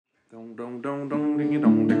Dong dong dong dong ding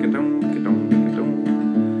dong ding dong ding dong ding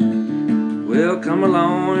dong. Well, come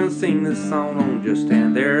along and sing this song. Don't just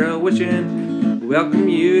stand there wishing. Welcome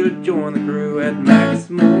you to join the crew at Max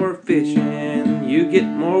More Fishing. You get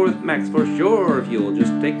more with Max for sure if you'll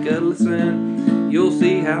just take a listen. You'll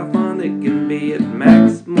see how fun it can be at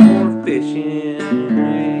Max More Fishing.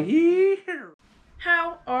 Yeah.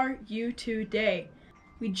 How are you today?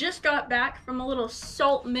 We just got back from a little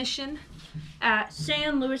salt mission at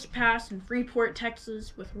San Luis Pass in Freeport,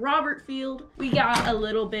 Texas with Robert Field. We got a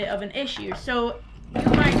little bit of an issue. So you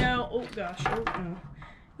might know,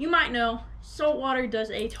 you might know saltwater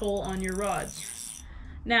does a toll on your rods.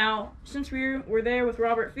 Now, since we're there with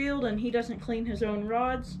Robert Field and he doesn't clean his own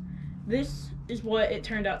rods, this is what it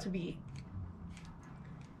turned out to be.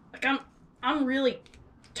 Like I'm really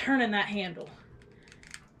turning that handle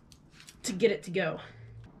to get it to go.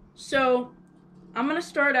 So I'm gonna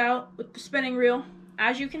start out with the spinning reel.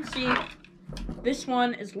 As you can see, this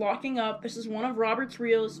one is locking up. This is one of Robert's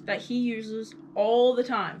reels that he uses all the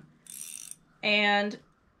time. And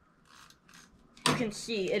you can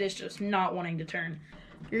see it is just not wanting to turn.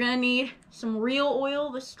 You're gonna need some reel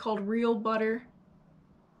oil. This is called reel butter.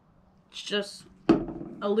 It's just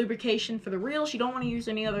a lubrication for the reels. You don't want to use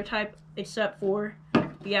any other type except for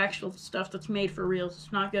the actual stuff that's made for reels.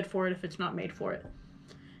 It's not good for it if it's not made for it.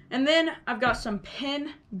 And then I've got some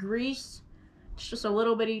pin grease. It's just a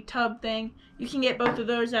little bitty tub thing. You can get both of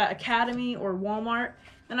those at Academy or Walmart.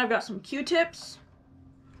 Then I've got some Q-tips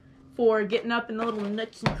for getting up in the little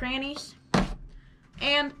nooks and crannies.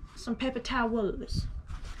 And some paper towels.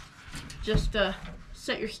 Just to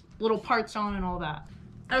set your little parts on and all that.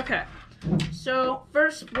 Okay, so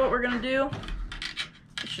first what we're gonna do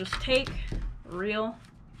is just take the reel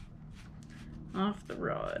off the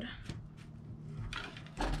rod.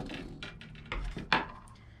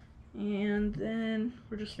 And then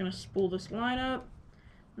we're just gonna spool this line up.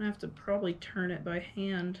 I have to probably turn it by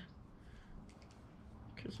hand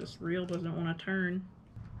because this reel doesn't want to turn.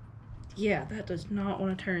 Yeah, that does not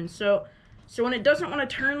want to turn. So when it doesn't want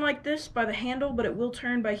to turn like this by the handle, but it will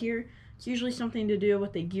turn by here, it's usually something to do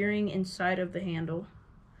with the gearing inside of the handle.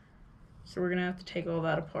 So we're gonna have to take all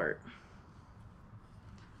that apart.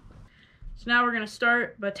 So now we're gonna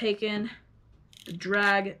start by taking the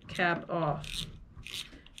drag cap off.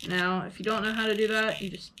 Now, if you don't know how to do that, you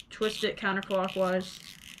just twist it counterclockwise,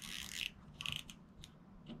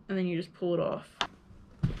 and then you just pull it off.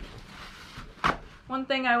 One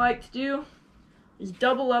thing I like to do is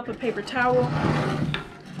double up a paper towel,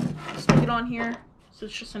 stick it on here, so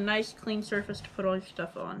it's just a nice clean surface to put all your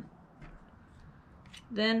stuff on.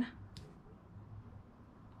 Then,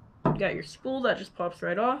 you got your spool that just pops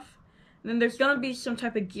right off. And then there's gonna be some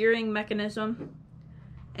type of gearing mechanism,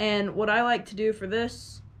 and what I like to do for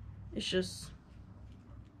this is just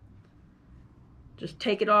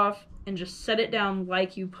take it off and just set it down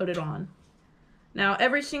like you put it on. Now,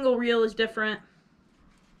 every single reel is different,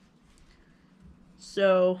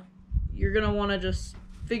 so you're gonna wanna just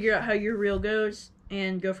figure out how your reel goes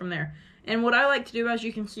and go from there. And what I like to do, as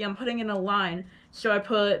you can see, I'm putting in a line. So I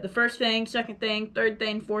put the first thing, second thing, third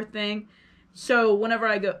thing, fourth thing. So whenever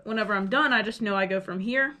I'm done, I just know I go from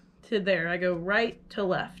here to there. I go right to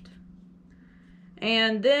left.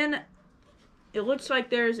 And then it looks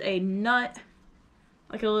like there's a nut,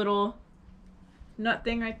 like a little nut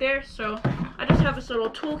thing right there. So I just have this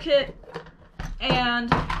little toolkit,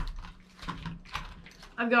 and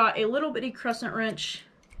I've got a little bitty crescent wrench.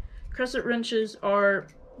 Crescent wrenches are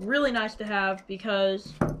really nice to have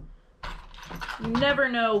because you never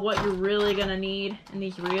know what you're really gonna need in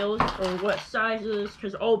these reels or what sizes,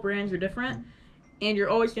 because all brands are different, and you're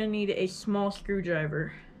always gonna need a small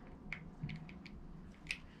screwdriver.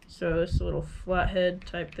 So this little flathead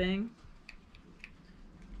type thing.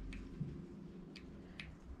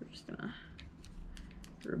 We're just gonna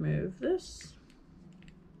remove this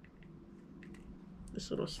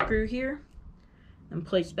little screw here and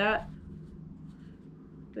place that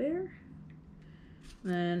there.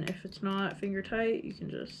 Then if it's not finger tight, you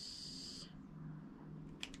can just...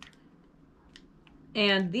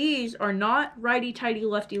 And these are not righty-tighty,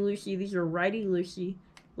 lefty-loosey. These are righty-loosey,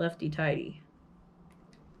 lefty-tighty.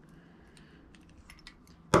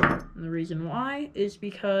 And the reason why is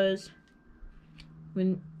because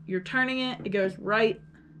when you're turning it, it goes right,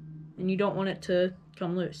 and you don't want it to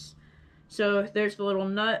come loose. So there's the little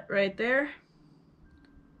nut right there.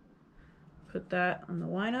 Put that on the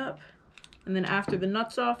lineup. And then after the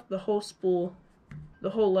nut's off, the whole spool, the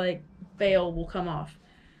whole like bail will come off.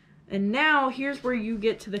 And now here's where you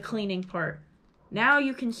get to the cleaning part. Now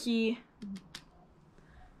you can see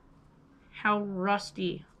how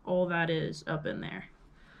rusty all that is up in there.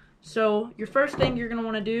 So your first thing you're gonna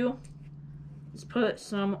wanna do is put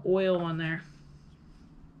some oil on there.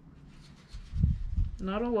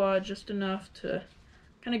 Not a lot, just enough to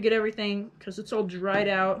kind of get everything, because it's all dried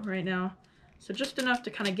out right now. So just enough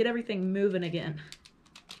to kind of get everything moving again.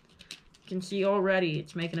 You can see already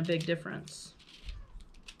it's making a big difference.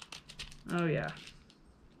 Oh yeah.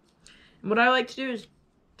 And what I like to do is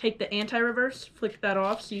take the anti-reverse, flick that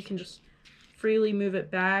off so you can just freely move it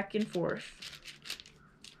back and forth.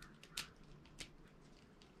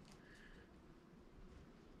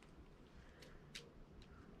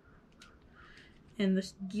 And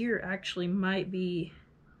this gear actually might be,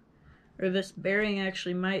 or this bearing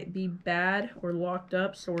actually might be bad or locked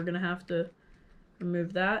up, so we're gonna have to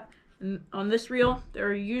remove that. And on this reel, there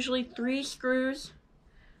are usually 3 screws,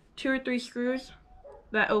 2 or 3 screws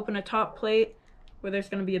that open a top plate where there's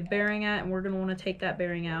gonna be a bearing at, and we're gonna wanna take that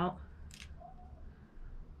bearing out.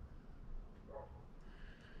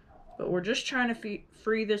 But we're just trying to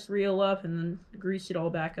free this reel up and then grease it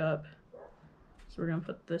all back up. So we're gonna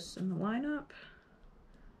put this in the lineup.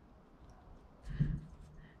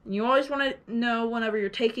 And you always want to know whenever you're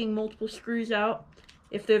taking multiple screws out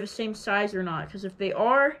if they're the same size or not, because if they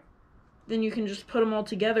are, then you can just put them all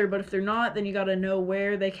together, but if they're not, then you got to know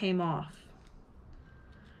where they came off.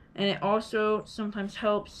 And it also sometimes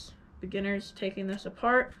helps beginners taking this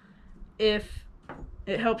apart if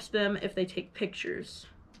it helps them if they take pictures.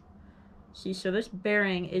 See, so this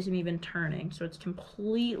bearing isn't even turning, so it's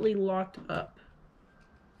completely locked up.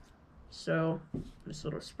 So this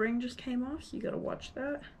little spring just came off, so you gotta watch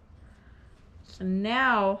that. So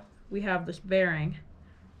now we have this bearing.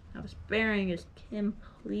 Now this bearing is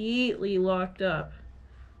completely locked up.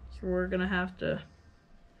 So we're gonna have to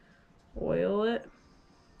oil it,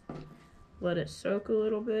 let it soak a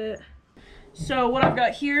little bit. So what I've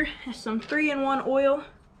got here is some 3-in-1 oil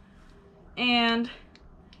and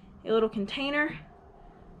a little container.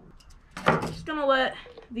 Just gonna let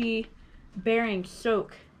the bearing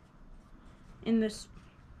soak in this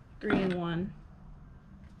 3-in-1.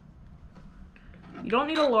 You don't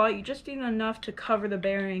need a lot, you just need enough to cover the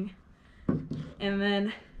bearing. And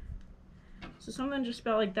then, so something just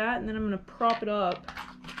about like that, and then I'm gonna prop it up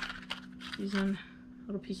using a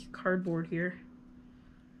little piece of cardboard here.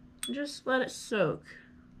 And just let it soak.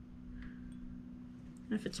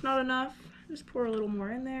 And if it's not enough, just pour a little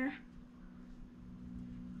more in there.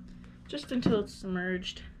 Just until it's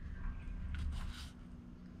submerged.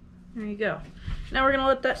 There you go. Now we're gonna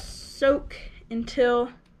let that soak until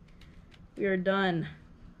we are done.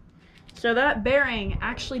 So that bearing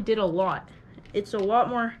actually did a lot. It's a lot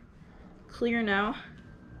more clear now.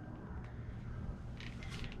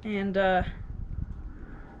 And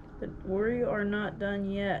but we are not done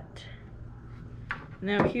yet.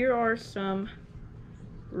 Now here are some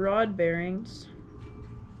rod bearings.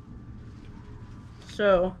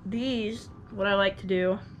 So these, what I like to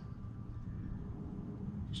do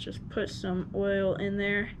is just put some oil in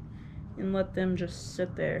there and let them just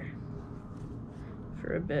sit there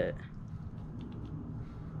for a bit.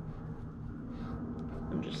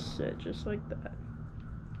 And just sit just like that.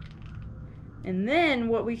 And then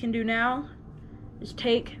what we can do now is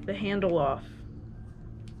take the handle off.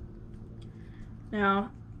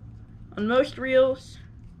 Now, on most reels,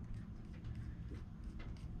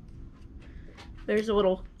 there's a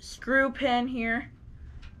little screw pin here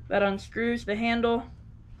that unscrews the handle,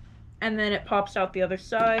 and then it pops out the other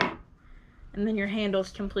side, and then your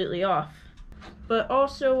handle's completely off. But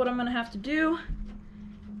also what I'm gonna have to do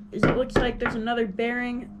is, it looks like there's another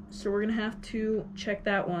bearing, so we're gonna have to check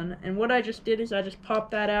that one. And what I just did is I just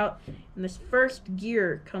popped that out, and this first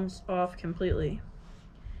gear comes off completely.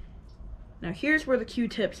 Now here's where the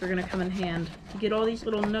Q-tips are gonna come in hand. To get all these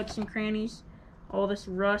little nooks and crannies, all this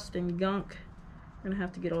rust and gunk, we're gonna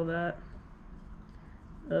have to get all that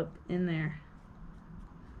up in there.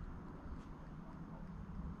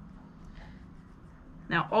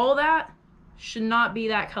 Now all that should not be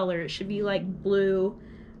that color. It should be like blue,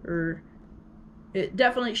 or it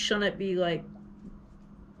definitely shouldn't be like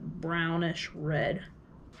brownish red.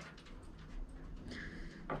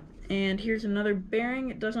 And here's another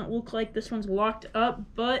bearing. It doesn't look like this one's locked up,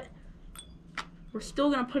 but we're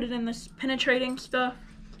still gonna put it in this penetrating stuff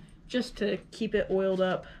just to keep it oiled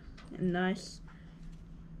up and nice.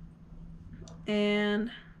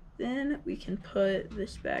 And then we can put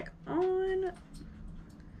this back on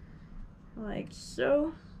like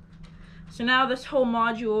so. So now this whole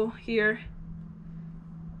module here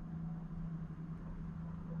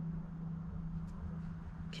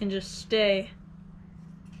can just stay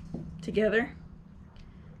together.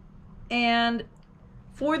 And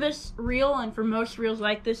for this reel and for most reels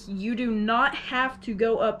like this, you do not have to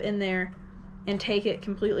go up in there and take it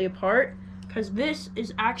completely apart, because this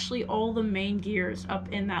is actually all the main gears up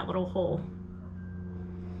in that little hole.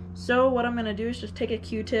 So what I'm going to do is just take a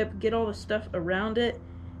Q-tip, get all the stuff around it,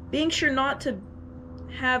 being sure not to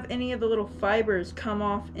have any of the little fibers come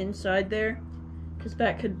off inside there, because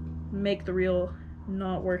that could make the reel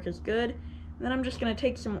not work as good. And then I'm just going to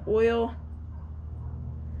take some oil,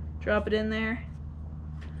 drop it in there,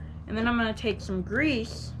 and then I'm going to take some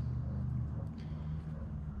grease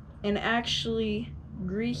and actually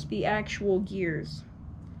grease the actual gears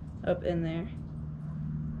up in there.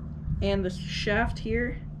 And the shaft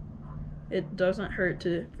here, it doesn't hurt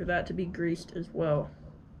for that to be greased as well.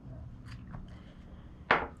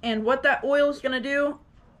 And what that oil is going to do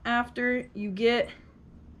after you get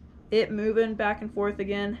it moving back and forth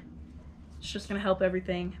again, it's just going to help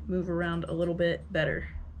everything move around a little bit better.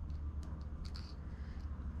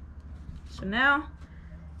 So now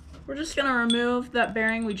we're just going to remove that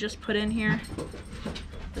bearing we just put in here,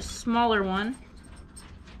 the smaller one.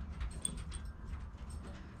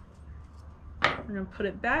 We're going to put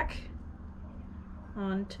it back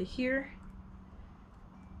onto here,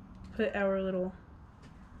 put our little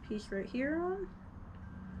piece right here on.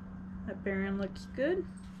 That bearing looks good.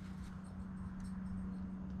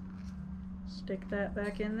 Stick that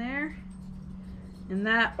back in there. And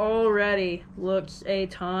that already looks a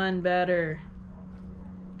ton better.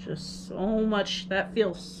 Just so much, that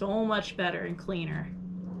feels so much better and cleaner.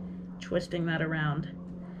 Twisting that around.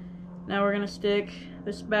 Now we're gonna stick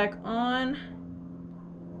this back on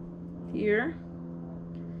here,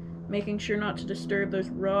 making sure not to disturb those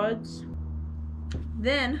rods.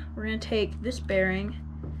 Then we're gonna take this bearing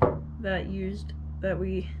that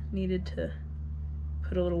we needed to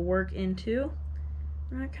put a little work into.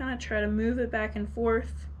 I'm gonna kind of try to move it back and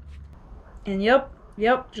forth. And yep,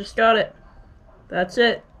 just got it. That's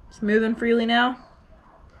it. It's moving freely now.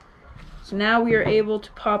 So now we are able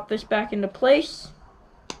to pop this back into place.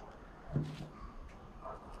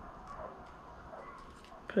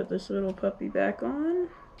 Put this little puppy back on.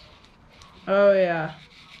 Oh yeah.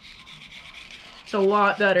 It's a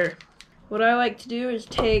lot better. What I like to do is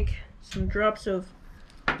take some drops of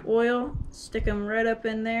oil, stick them right up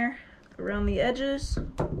in there around the edges,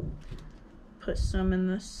 put some in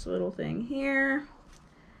this little thing here,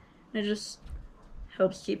 and it just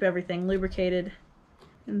helps keep everything lubricated.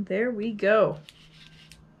 And there we go.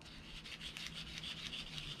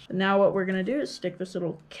 And now what we're gonna do is stick this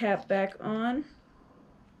little cap back on.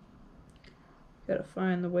 Gotta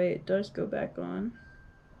find the way it does go back on.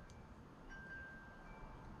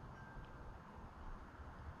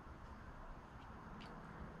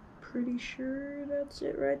 Pretty sure that's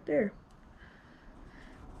it right there.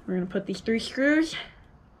 We're gonna put these 3 screws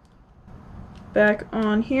back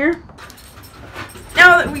on here.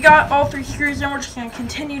 Now that we got all 3 screws in, we're just gonna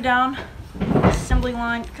continue down the assembly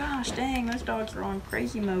line. Gosh dang, those dogs are on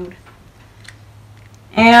crazy mode.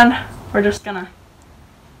 And we're just gonna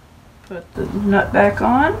put the nut back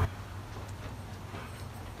on.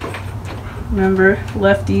 Remember,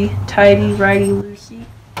 lefty tighty, righty loosey.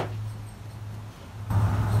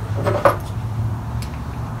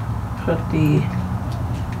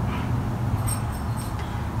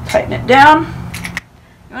 Tighten it down.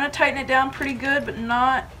 You want to tighten it down pretty good, but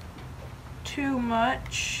not too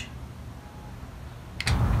much.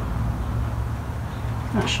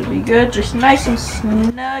 That should be good, just nice and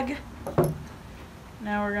snug.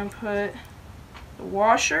 Now we're going to put the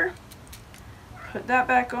washer, put that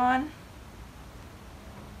back on.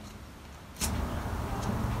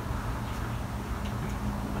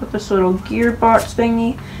 Put this little gearbox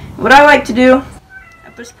thingy. What I like to do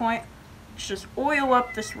at this point is just oil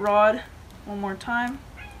up this rod one more time.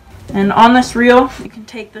 And on this reel, you can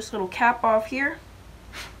take this little cap off here,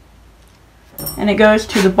 and it goes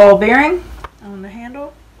to the ball bearing on the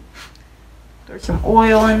handle. Throw some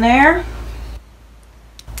oil in there.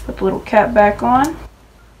 Put the little cap back on.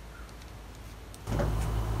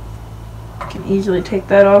 You can easily take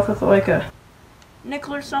that off with like a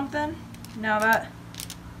nickel or something. Now that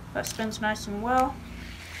spins nice and well.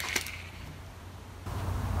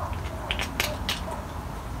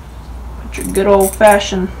 Put your good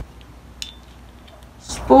old-fashioned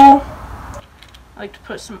spool. I like to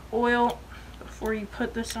put some oil before you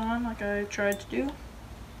put this on, like I tried to do.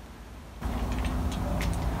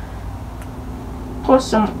 Put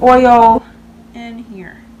some oil in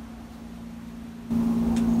here.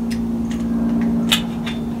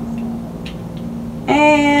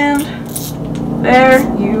 And there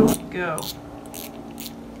you go.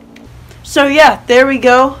 So yeah, there we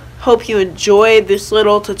go. Hope you enjoyed this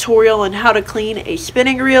little tutorial on how to clean a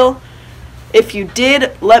spinning reel. If you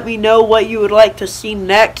did, let me know what you would like to see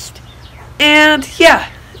next. And yeah,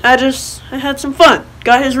 I had some fun.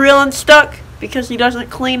 Got his reel unstuck because he doesn't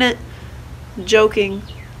clean it. Joking.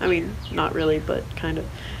 I mean, not really, but kind of.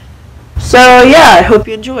 So yeah, I hope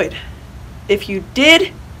you enjoyed. If you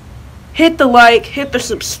did, hit the like, hit the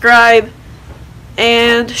subscribe,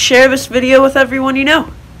 and share this video with everyone you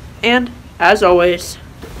know. And as always,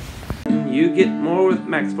 you get more with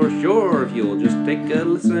Max for sure. If you'll just take a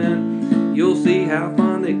listen, you'll see how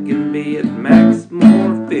fun it can be at Max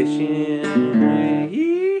More Fishing.